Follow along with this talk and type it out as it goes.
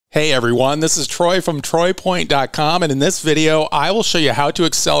Hey everyone, this is Troy from TroyPoint.com, and in this video, I will show you how to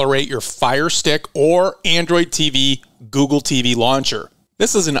accelerate your Firestick or Android TV Google TV launcher.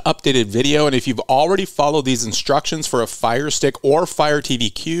 This is an updated video, and if you've already followed these instructions for a Firestick or Fire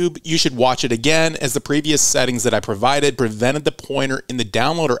TV Cube, you should watch it again, as the previous settings that I provided prevented the pointer in the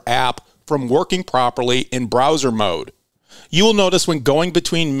downloader app from working properly in browser mode. You will notice when going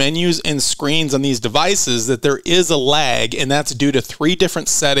between menus and screens on these devices that there is a lag, and that's due to 3 different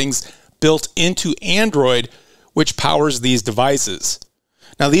settings built into Android, which powers these devices.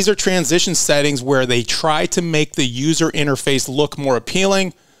 Now, these are transition settings where they try to make the user interface look more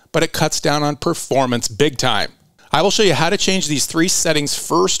appealing, but it cuts down on performance big time. I will show you how to change these 3 settings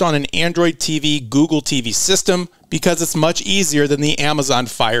first on an Android TV Google TV system, because it's much easier than the Amazon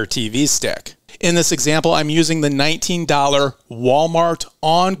Fire TV Stick. In this example, I'm using the $19 Walmart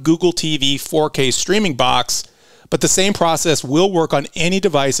on Google TV 4K streaming box, but the same process will work on any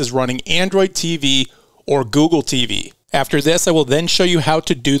devices running Android TV or Google TV. After this, I will then show you how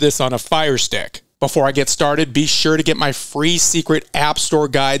to do this on a Fire Stick. Before I get started, be sure to get my free secret App Store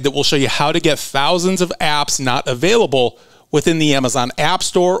guide that will show you how to get thousands of apps not available within the Amazon App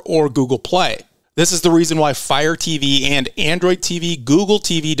Store or Google Play. This is the reason why Fire TV and Android TV Google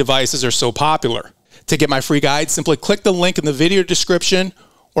TV devices are so popular. To get my free guide, simply click the link in the video description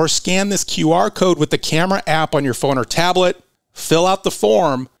or scan this QR code with the camera app on your phone or tablet, fill out the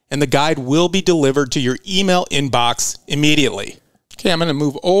form, and the guide will be delivered to your email inbox immediately. Okay, I'm going to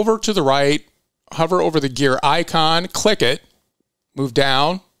move over to the right, hover over the gear icon, click it, move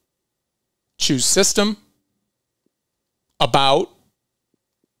down, choose System, About.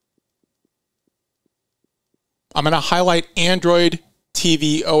 I'm going to highlight Android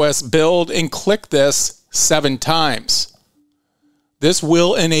TV OS build and click this 7 times. This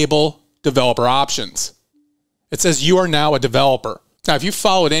will enable developer options. It says you are now a developer. Now, if you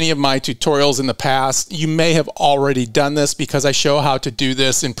followed any of my tutorials in the past, you may have already done this, because I show how to do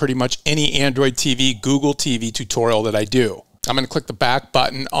this in pretty much any Android TV, Google TV tutorial that I do. I'm going to click the back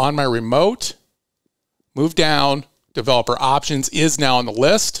button on my remote, move down, developer options is now on the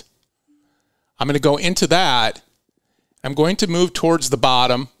list. I'm going to go into that. I'm going to move towards the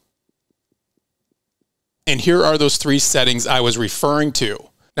bottom. And here are those 3 settings I was referring to.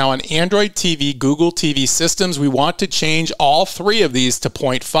 Now, on Android TV, Google TV systems, we want to change all 3 of these to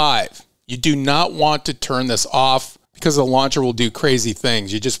 0.5. You do not want to turn this off, because the launcher will do crazy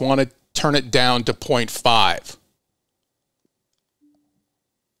things. You just want to turn it down to 0.5.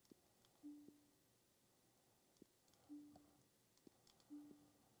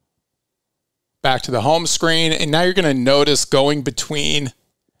 Back to the home screen, and now you're going to notice going between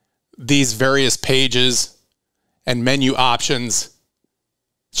these various pages and menu options,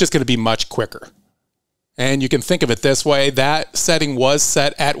 it's just going to be much quicker. And you can think of it this way: that setting was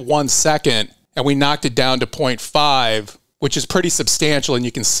set at 1 second, and we knocked it down to 0.5, which is pretty substantial, and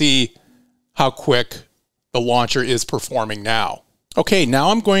you can see how quick the launcher is performing now. Okay,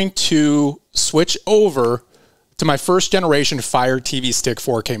 now I'm going to switch over to my first generation Fire TV Stick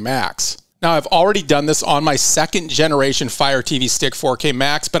 4K Max. Now, I've already done this on my 2nd generation Fire TV Stick 4K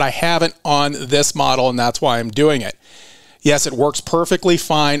Max, but I haven't on this model, and that's why I'm doing it. Yes, it works perfectly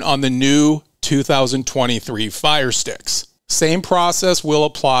fine on the new 2023 Fire Sticks. Same process will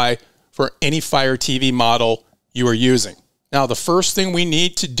apply for any Fire TV model you are using. Now, the first thing we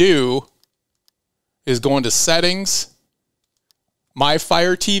need to do is go into Settings, My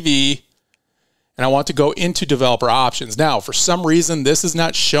Fire TV, and I want to go into Developer Options. Now, for some reason, this is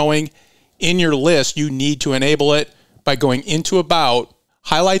not showing in your list. You need to enable it by going into About,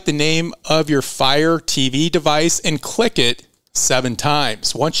 highlight the name of your Fire TV device, and click it 7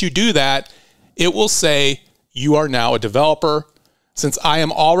 times. Once you do that, it will say you are now a developer. Since I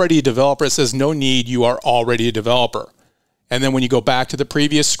am already a developer, it says no need, you are already a developer. And then when you go back to the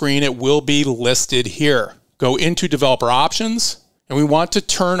previous screen, it will be listed here. Go into Developer Options, and we want to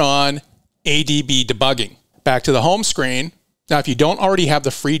turn on ADB debugging. Back to the home screen. Now, if you don't already have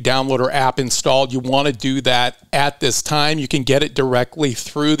the free downloader app installed, you want to do that at this time. You can get it directly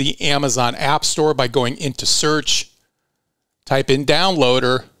through the Amazon App Store by going into Search, type in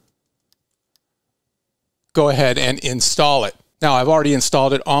Downloader, go ahead and install it. Now, I've already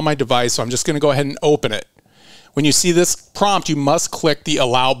installed it on my device, so I'm just going to go ahead and open it. When you see this prompt, you must click the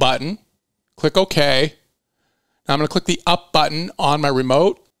Allow button, click OK. Now, I'm going to click the Up button on my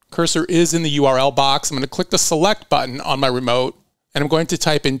remote. Cursor is in the URL box. I'm going to click the Select button on my remote, and I'm going to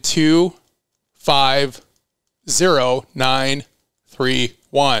type in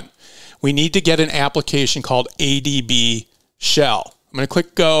 250931. We need to get an application called ADB Shell. I'm going to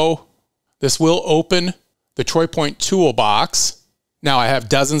click Go. This will open the TroyPoint toolbox. Now I have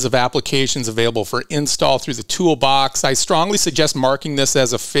dozens of applications available for install through the toolbox. I strongly suggest marking this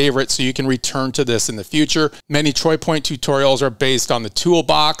as a favorite so you can return to this in the future. Many TroyPoint tutorials are based on the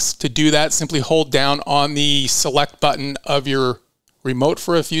toolbox. To do that, simply hold down on the select button of your remote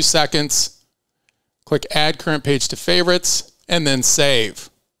for a few seconds. Click Add Current Page to Favorites and then Save.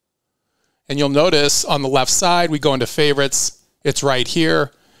 And you'll notice on the left side, we go into Favorites. It's right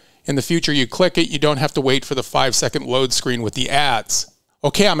here. In the future, you click it, you don't have to wait for the 5-second load screen with the ads.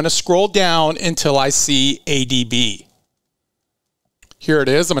 Okay, I'm going to scroll down until I see ADB. Here it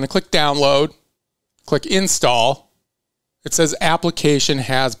is. I'm going to click Download, click Install. It says Application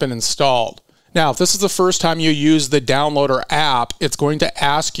has been installed. Now, if this is the first time you use the Downloader app, it's going to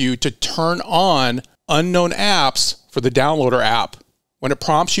ask you to turn on unknown apps for the Downloader app. When it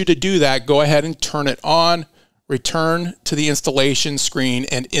prompts you to do that, go ahead and turn it on. Return to the installation screen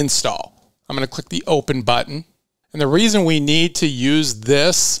and install. I'm going to click the Open button. And the reason we need to use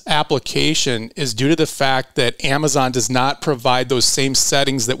this application is due to the fact that Amazon does not provide those same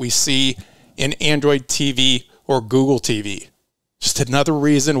settings that we see in Android TV or Google TV. Just another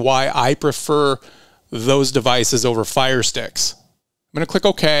reason why I prefer those devices over Fire Sticks. I'm going to click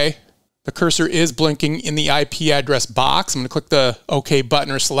OK. The cursor is blinking in the IP address box. I'm going to click the OK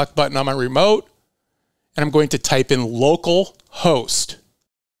button or select button on my remote. And I'm going to type in local host.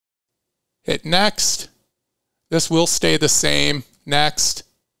 Hit next. This will stay the same. Next.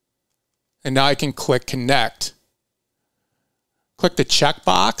 And now I can click connect. Click the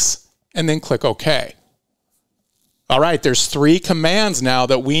checkbox and then click OK. All right, there's 3 commands now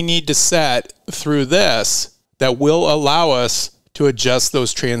that we need to set through this that will allow us to adjust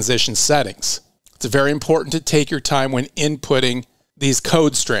those transition settings. It's very important to take your time when inputting these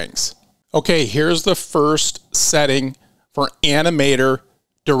code strings. Okay, here's the first setting for animator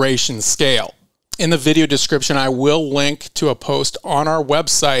duration scale. In the video description, I will link to a post on our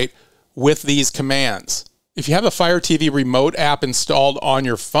website with these commands. If you have a Fire TV remote app installed on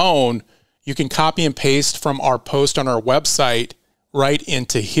your phone, you can copy and paste from our post on our website right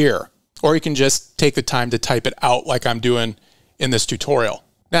into here. Or you can just take the time to type it out like I'm doing in this tutorial.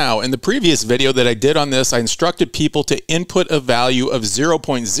 Now, in the previous video that I did on this, I instructed people to input a value of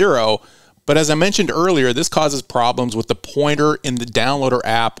 0.0, but as I mentioned earlier, this causes problems with the pointer in the Downloader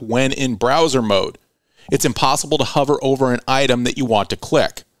app when in browser mode. It's impossible to hover over an item that you want to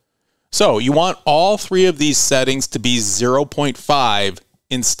click. So you want all 3 of these settings to be 0.5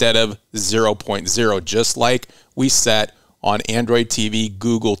 instead of 0.0, just like we set on Android TV,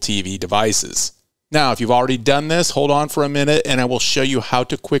 Google TV devices. Now, if you've already done this, hold on for a minute and I will show you how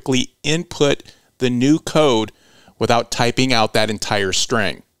to quickly input the new code without typing out that entire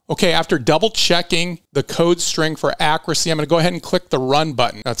string. Okay, after double checking the code string for accuracy, I'm going to go ahead and click the Run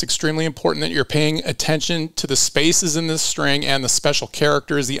button. That's extremely important that you're paying attention to the spaces in this string and the special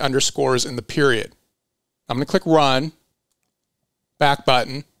characters, the underscores, and the period. I'm going to click Run, back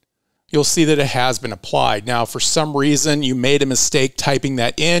button. You'll see that it has been applied. Now, for some reason, you made a mistake typing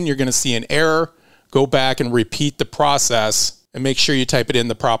that in. You're going to see an error. Go back and repeat the process and make sure you type it in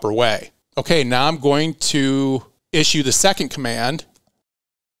the proper way. Okay, now I'm going to issue the second command.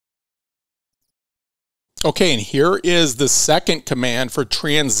 Okay, and here is the second command for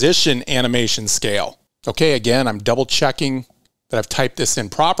transition animation scale. Okay, again, I'm double checking that I've typed this in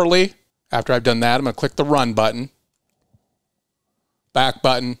properly. After I've done that, I'm going to click the Run button, back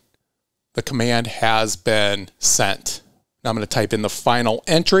button. The command has been sent. Now I'm going to type in the final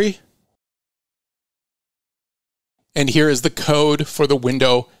entry. And here is the code for the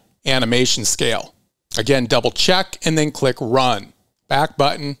window animation scale. Again, double check and then click Run. Back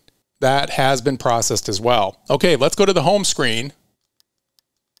button. That has been processed as well. Okay, let's go to the home screen.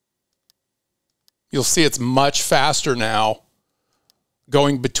 You'll see it's much faster now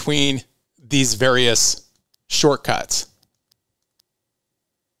going between these various shortcuts.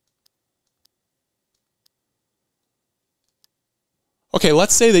 Okay,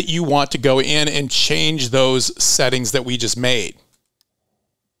 let's say that you want to go in and change those settings that we just made.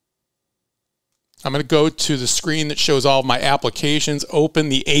 I'm going to go to the screen that shows all of my applications, open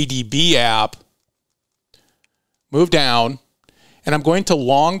the ADB app, move down, and I'm going to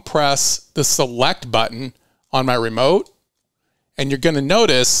long press the select button on my remote. And you're going to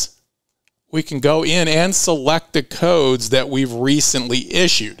notice we can go in and select the codes that we've recently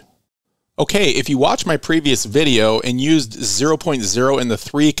issued. Okay, if you watched my previous video and used 0.0 in the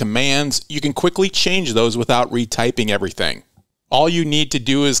 3 commands, you can quickly change those without retyping everything. All you need to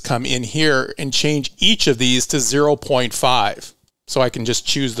do is come in here and change each of these to 0.5. So I can just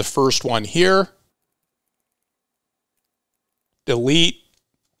choose the first one here, delete,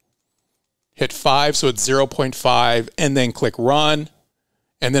 hit 5, so it's 0.5, and then click run.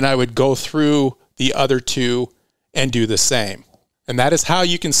 And then I would go through the other two and do the same. And that is how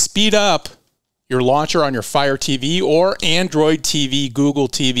you can speed up your launcher on your Fire TV or Android TV, Google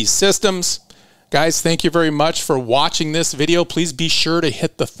TV systems. Guys, thank you very much for watching this video. Please be sure to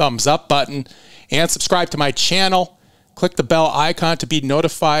hit the thumbs up button and subscribe to my channel. Click the bell icon to be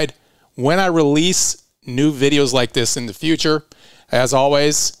notified when I release new videos like this in the future. As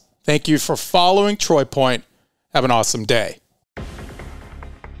always, thank you for following Troy Point. Have an awesome day.